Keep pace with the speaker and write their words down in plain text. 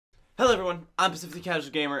Hello everyone, I'm Pacifically Casual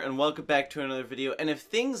Gamer and welcome back to another video. And if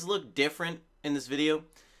things look different in this video,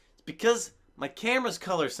 it's because my camera's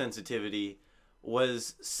color sensitivity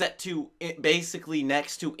was set to basically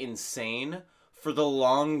next to insane for the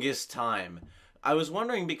longest time. I was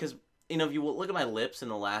wondering because, you know, if you look at my lips in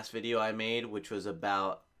the last video I made, which was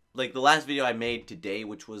about, like the last video I made today,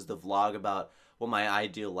 which was the vlog about what my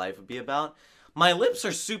ideal life would be about, my lips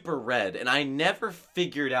are super red, and I never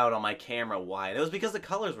figured out on my camera why. And it was because the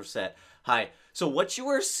colors were set high. So what you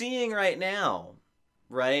are seeing right now,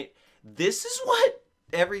 right, this is what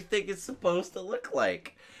everything is supposed to look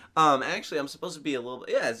like. Actually, I'm supposed to be a little,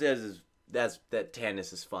 yeah, that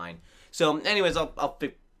tanness is fine. So anyways, I'll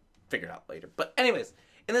figure it out later. But anyways,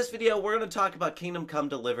 in this video, we're going to talk about Kingdom Come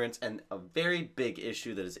Deliverance and a very big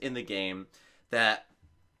issue that is in the game that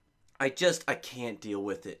I can't deal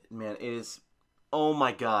with it, man. It is... oh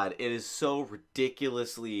my god, it is so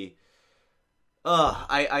ridiculously...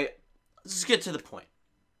 let's just get to the point.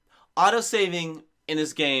 Autosaving in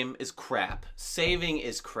this game is crap. Saving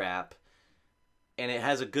is crap. And it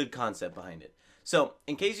has a good concept behind it. So,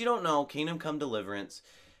 in case you don't know, Kingdom Come Deliverance,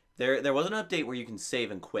 there was an update where you can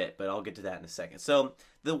save and quit, but I'll get to that in a second. So,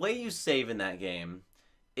 the way you save in that game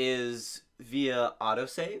is via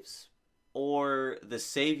autosaves or the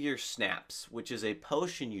Savior Snaps, which is a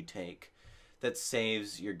potion you take that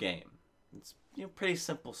saves your game. It's, you know, pretty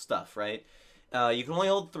simple stuff, right? You can only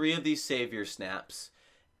hold 3 of these Savior Snaps,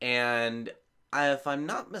 and if I'm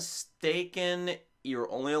not mistaken,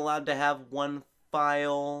 you're only allowed to have 1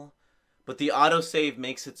 file, but the autosave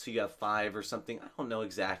makes it so you have 5 or something. I don't know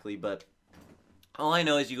exactly, but all I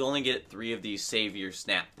know is you only get 3 of these Savior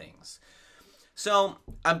Snap things. So,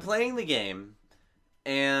 I'm playing the game,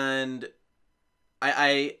 and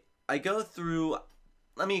I go through...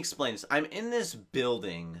 let me explain this. I'm in this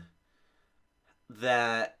building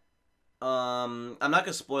that, I'm not going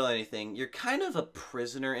to spoil anything. You're kind of a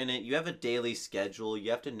prisoner in it. You have a daily schedule.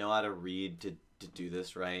 You have to know how to read to do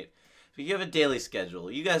this, right? So you have a daily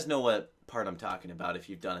schedule. You guys know what part I'm talking about if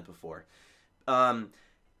you've done it before. And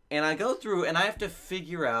I go through and I have to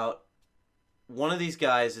figure out one of these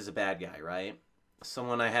guys is a bad guy, right?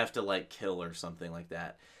 Someone I have to, like, kill or something like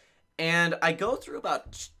that. And I go through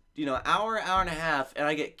about... you know, hour and a half, and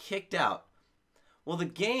I get kicked out. Well, the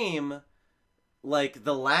game, like,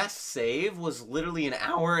 the last save was literally an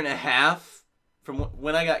hour and a half from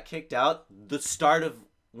when I got kicked out, the start of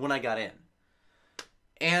when I got in.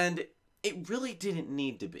 And it really didn't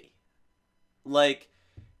need to be. Like,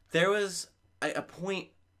 there was a point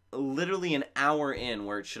literally an hour in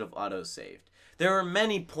where it should have auto-saved. There were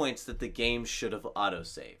many points that the game should have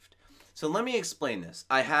auto-saved. So let me explain this.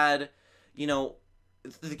 I had, you know...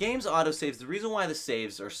 the game's autosaves, the reason why the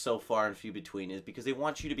saves are so far and few between is because they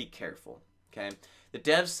want you to be careful, okay? The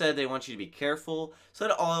devs said they want you to be careful so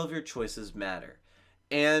that all of your choices matter.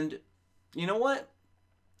 And you know what?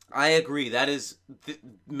 I agree. That is,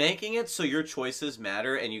 making it so your choices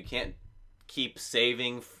matter and you can't keep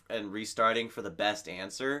saving and restarting for the best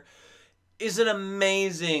answer is an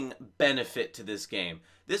amazing benefit to this game.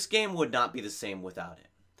 This game would not be the same without it.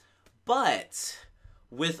 But...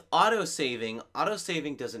 with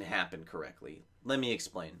autosaving doesn't happen correctly. Let me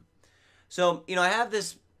explain. So, you know,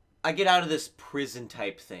 I get out of this prison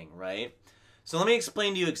type thing, right? So let me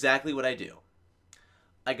explain to you exactly what I do.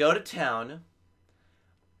 I go to town,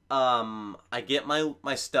 I get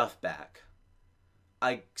my stuff back.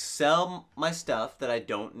 I sell my stuff that I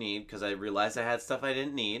don't need because I realized I had stuff I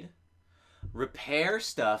didn't need. Repair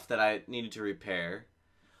stuff that I needed to repair.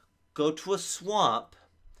 Go to a swamp.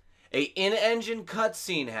 A in-engine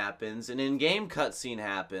cutscene happens, an in-game cutscene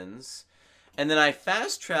happens, and then I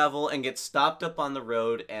fast travel and get stopped up on the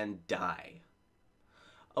road and die.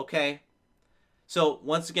 Okay? So,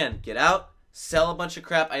 once again, get out, sell a bunch of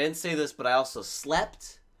crap. I didn't say this, but I also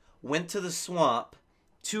slept, went to the swamp,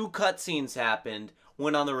 2 cutscenes happened,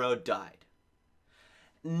 went on the road, died.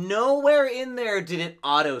 Nowhere in there did it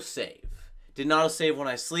autosave. Didn't autosave when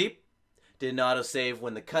I sleep. Didn't autosave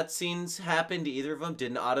when the cutscenes happened, either of them.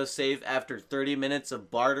 Didn't autosave after 30 minutes of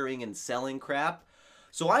bartering and selling crap.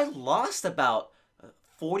 So I lost about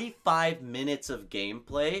 45 minutes of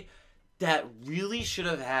gameplay that really should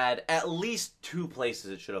have had at least 2 places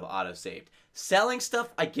it should have autosaved. Selling stuff,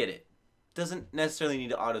 I get it. Doesn't necessarily need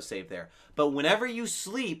to autosave there. But whenever you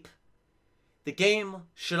sleep, the game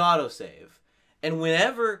should autosave. And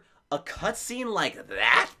whenever a cutscene like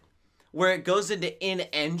that, where it goes into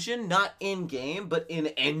in-engine, not in-game, but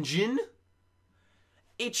in-engine,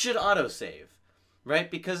 it should autosave,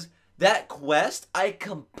 right? Because that quest, I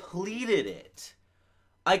completed it.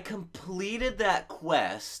 I completed that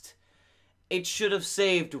quest. It should have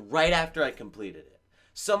saved right after I completed it.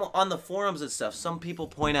 Some on the forums and stuff, some people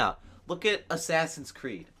point out, look at Assassin's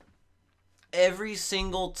Creed. Every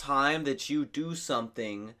single time that you do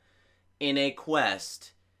something in a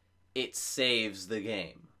quest, it saves the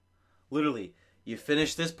game. Literally, you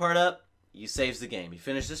finish this part up, you saves the game. You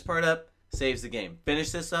finish this part up, saves the game.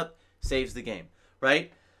 Finish this up, saves the game.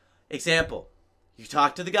 Right? Example, you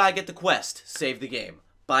talk to the guy, get the quest, save the game.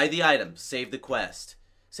 Buy the item, save the quest,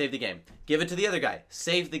 save the game. Give it to the other guy,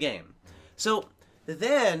 save the game. So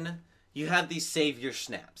then you have these savior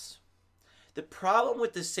snaps. The problem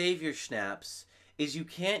with the savior snaps is you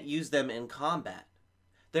can't use them in combat.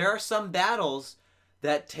 There are some battles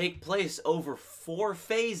that take place over 4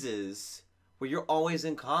 phases where you're always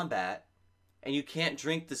in combat and you can't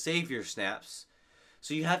drink the savior snaps.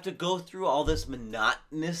 So you have to go through all this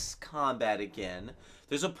monotonous combat again.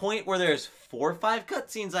 There's a point where there's 4 or 5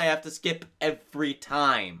 cutscenes I have to skip every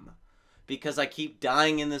time because I keep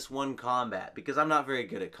dying in this one combat because I'm not very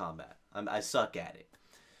good at combat. I suck at it.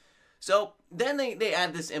 So then they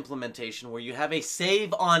add this implementation where you have a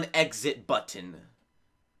save on exit button.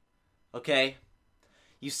 Okay?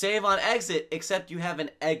 You save on exit, except you have an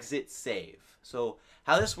exit save. So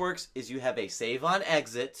how this works is you have a save on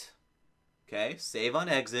exit. Okay? Save on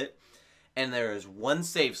exit. And there is 1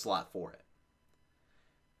 save slot for it.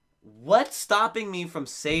 What's stopping me from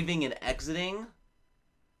saving and exiting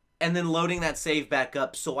and then loading that save back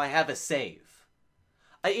up so I have a save?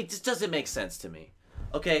 It just doesn't make sense to me.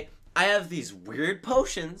 Okay? I have these weird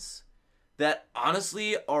potions that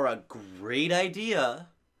honestly are a great idea.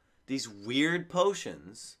 These weird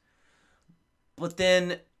potions. But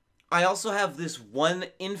then I also have this 1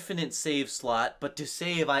 infinite save slot, but to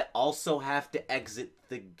save I also have to exit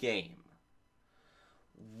the game.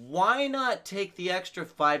 Why not take the extra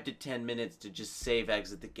 5 to 10 minutes to just save,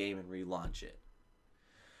 exit the game, and relaunch it?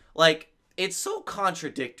 Like, it's so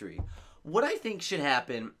contradictory. What I think should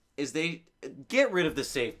happen is they get rid of the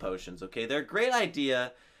save potions, okay? They're a great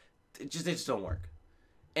idea, they just don't work.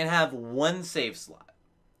 And have 1 save slot,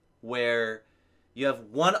 where you have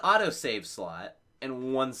 1 autosave slot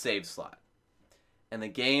and 1 save slot. And the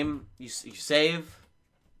game, you save,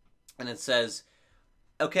 and it says,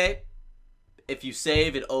 okay, if you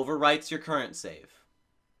save, it overwrites your current save,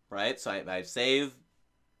 right? So I save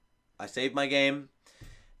my game,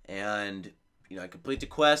 and, you know, I complete the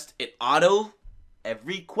quest.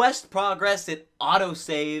 Every quest progress, it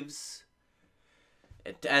auto-saves.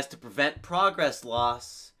 It has to prevent progress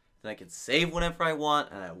loss. Then I can save whenever I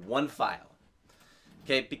want, and I have 1 file.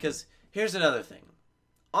 Okay, because here's another thing.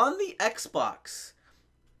 On the Xbox,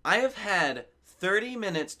 I have had 30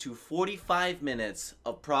 minutes to 45 minutes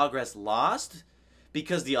of progress lost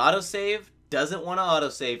because the autosave doesn't want to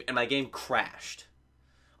autosave and my game crashed.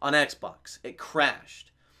 On Xbox, it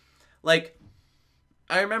crashed. Like,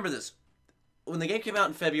 I remember this. When the game came out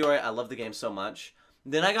in February, I loved the game so much.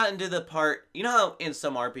 Then I got into the part, you know how in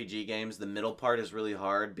some RPG games, the middle part is really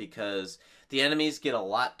hard because the enemies get a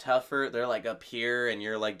lot tougher. They're like up here and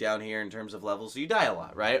you're like down here in terms of levels, so you die a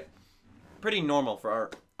lot, right? Pretty normal for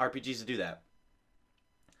our RPGs to do that.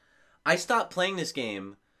 I stopped playing this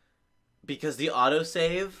game because the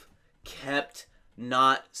autosave kept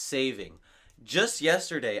not saving. Just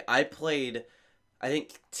yesterday, I played, I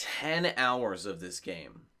think, 10 hours of this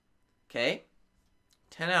game. Okay?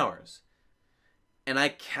 10 hours. And I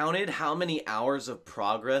counted how many hours of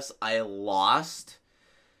progress I lost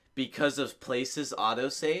because of places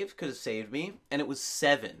autosave could have saved me, and it was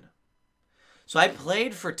 7. So I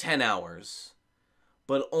played for 10 hours,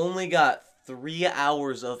 but only got 3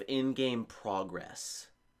 hours of in-game progress.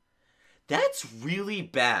 That's really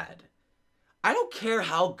bad. I don't care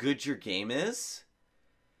how good your game is.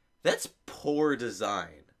 That's poor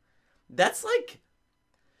design. That's like...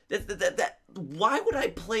 Why would I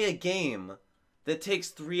play a game that takes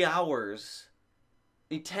 3 hours,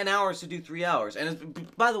 10 hours to do 3 hours?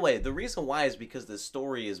 And by the way, the reason why is because the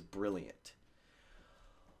story is brilliant.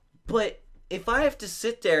 But if I have to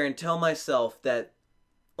sit there and tell myself that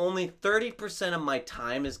only 30% of my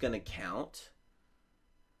time is going to count,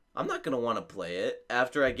 I'm not going to want to play it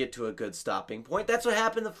after I get to a good stopping point. That's what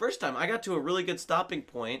happened the first time. I got to a really good stopping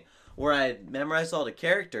point where I memorized all the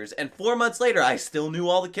characters, and 4 months later, I still knew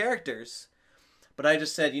all the characters. But I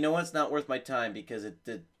just said, you know what, it's not worth my time because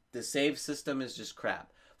the save system is just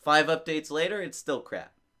crap. 5 updates later, it's still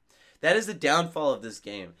crap. That is the downfall of this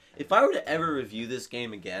game. If I were to ever review this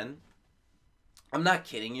game again, I'm not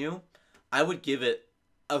kidding you, I would give it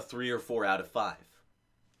a 3 or 4 out of 5.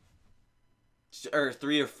 Or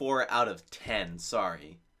 3 or 4 out of 10,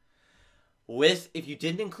 sorry. If you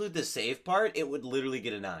didn't include the save part, it would literally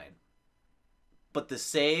get a 9. But the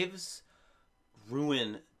saves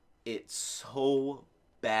ruin it so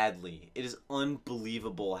badly. It is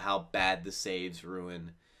unbelievable how bad the saves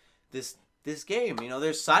ruin this game. You know,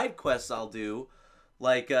 there's side quests I'll do.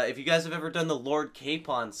 Like, if you guys have ever done the Lord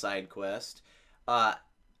Capon side quest,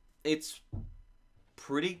 it's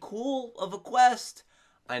pretty cool of a quest.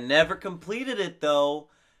 I never completed it, though,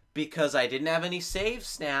 because I didn't have any save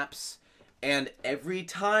snaps. And every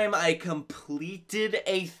time I completed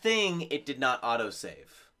a thing, it did not autosave.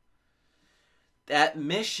 That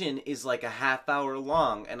mission is like a half-hour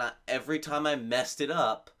long, and every time I messed it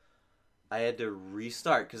up, I had to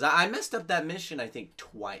restart. Because I messed up that mission, I think,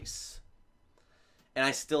 twice. And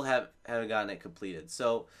I still haven't gotten it completed.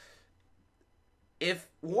 So, if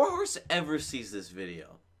Warhorse ever sees this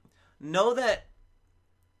video, know that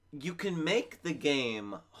you can make the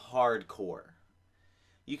game hardcore.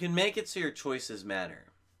 You can make it so your choices matter.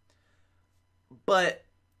 But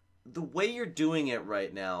the way you're doing it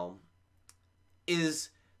right now is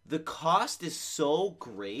the cost is so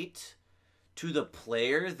great to the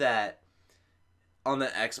player that on the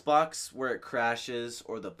Xbox where it crashes,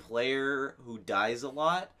 or the player who dies a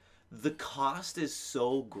lot, the cost is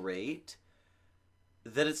so great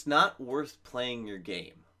that it's not worth playing your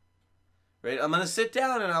game. Right? I'm going to sit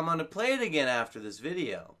down and I'm going to play it again after this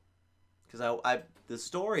video. Because the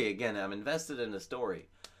story, again, I'm invested in the story.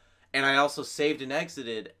 And I also saved and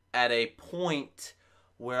exited at a point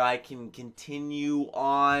where I can continue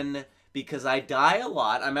on, because I die a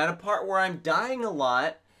lot. I'm at a part where I'm dying a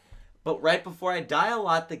lot, but right before I die a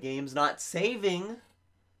lot, the game's not saving.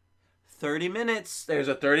 30 minutes. There's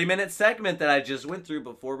a 30-minute segment that I just went through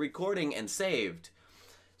before recording and saved.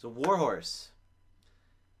 So Warhorse,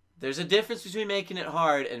 there's a difference between making it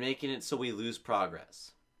hard and making it so we lose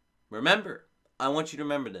progress. Remember, I want you to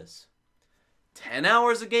remember this. 10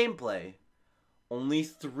 hours of gameplay, only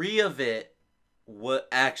 3 of it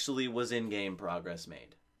actually was in-game progress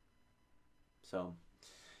made. So,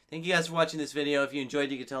 thank you guys for watching this video. If you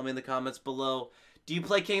enjoyed, you can tell me in the comments below. Do you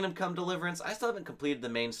play Kingdom Come Deliverance? I still haven't completed the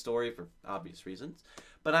main story for obvious reasons,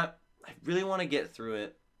 but I really want to get through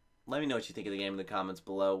it. Let me know what you think of the game in the comments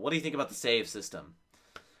below. What do you think about the save system?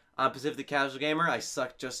 I'm Pacific the Casual Gamer. I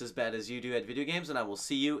suck just as bad as you do at video games, and I will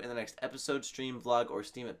see you in the next episode, stream, vlog, or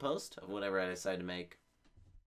Steam It post of whatever I decide to make.